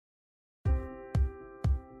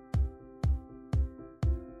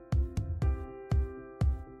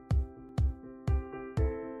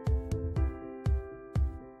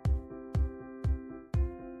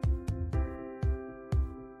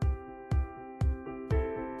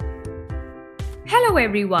Hello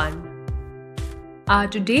everyone. Our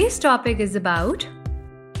today's topic is about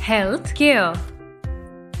health care.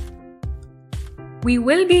 We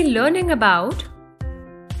will be learning about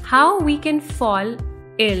how we can fall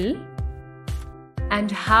ill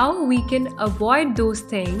and how we can avoid those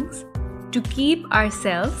things to keep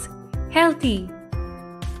ourselves healthy.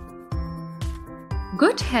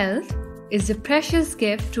 Good health is a precious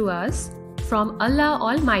gift to us from Allah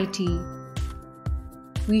Almighty.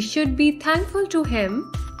 We should be thankful to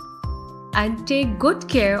Him and take good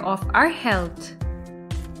care of our health.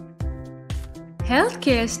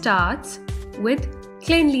 Healthcare starts with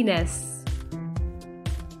cleanliness.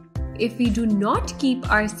 If we do not keep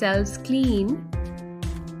ourselves clean,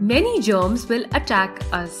 many germs will attack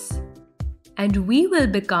us and we will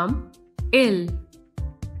become ill.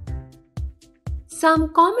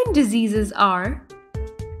 Some common diseases are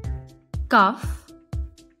cough,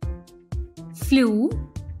 flu,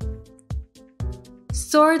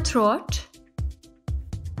 sore throat,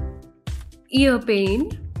 ear pain,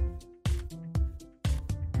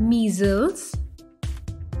 measles,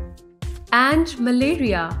 and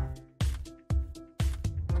malaria.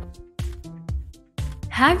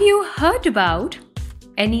 Have you heard about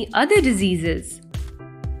any other diseases?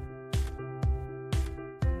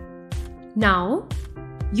 Now,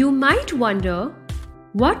 you might wonder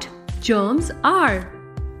what germs are.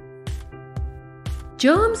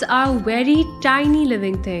 Germs are very tiny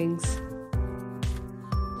living things.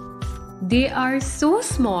 They are so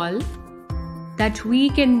small that we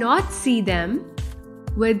cannot see them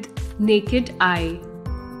with naked eye.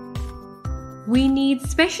 We need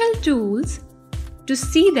special tools to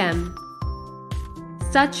see them,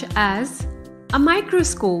 such as a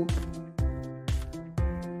microscope.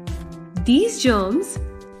 These germs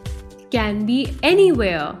can be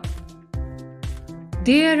anywhere.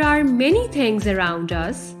 There are many things around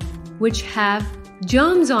us which have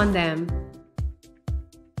germs on them.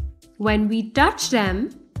 When we touch them,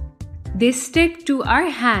 they stick to our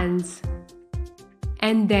hands,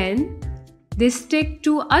 and then they stick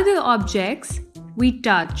to other objects we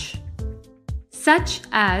touch, such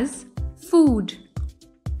as food.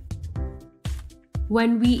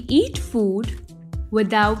 When we eat food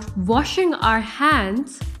without washing our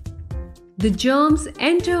hands, the germs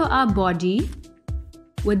enter our body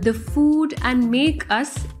with the food and make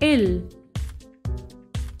us ill.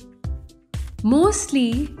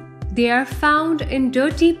 Mostly, they are found in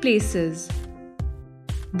dirty places.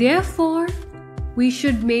 Therefore, we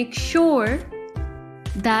should make sure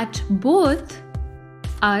that both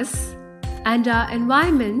us and our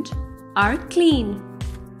environment are clean.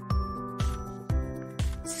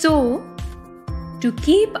 So, to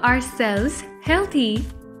keep ourselves healthy,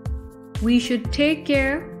 we should take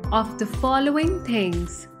care of the following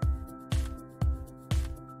things.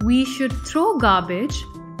 We should throw garbage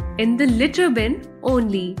in the litter bin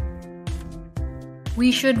only.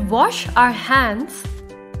 We should wash our hands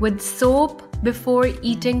with soap before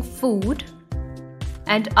eating food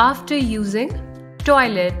and after using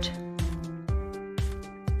toilet.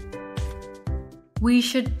 We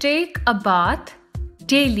should take a bath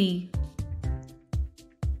daily.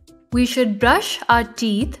 We should brush our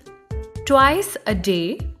teeth twice a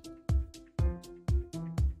day.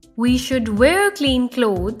 We should wear clean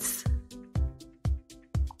clothes.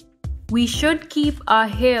 We should keep our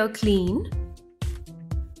hair clean.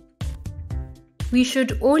 We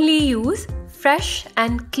should only use fresh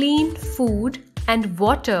and clean food and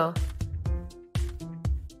water.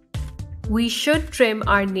 We should trim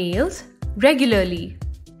our nails regularly.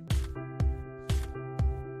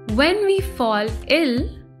 When we fall ill,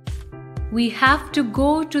 we have to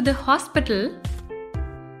go to the hospital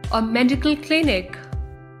or medical clinic,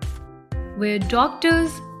 where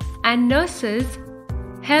doctors and nurses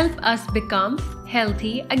help us become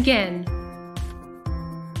healthy again.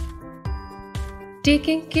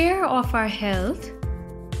 Taking care of our health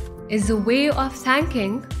is a way of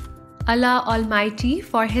thanking Allah Almighty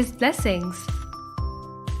for His blessings.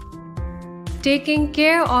 Taking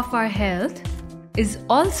care of our health is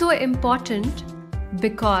also important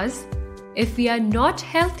because if we are not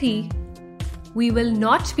healthy, we will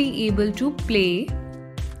not be able to play.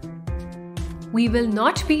 We will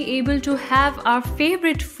not be able to have our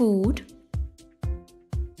favorite food.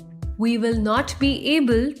 We will not be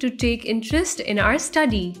able to take interest in our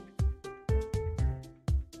study.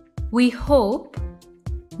 We hope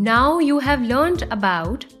now you have learned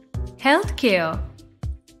about health care.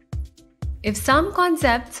 If some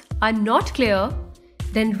concepts are not clear,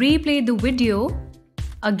 then replay the video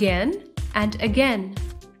again and again.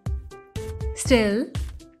 Still,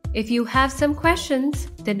 if you have some questions,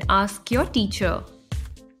 then ask your teacher.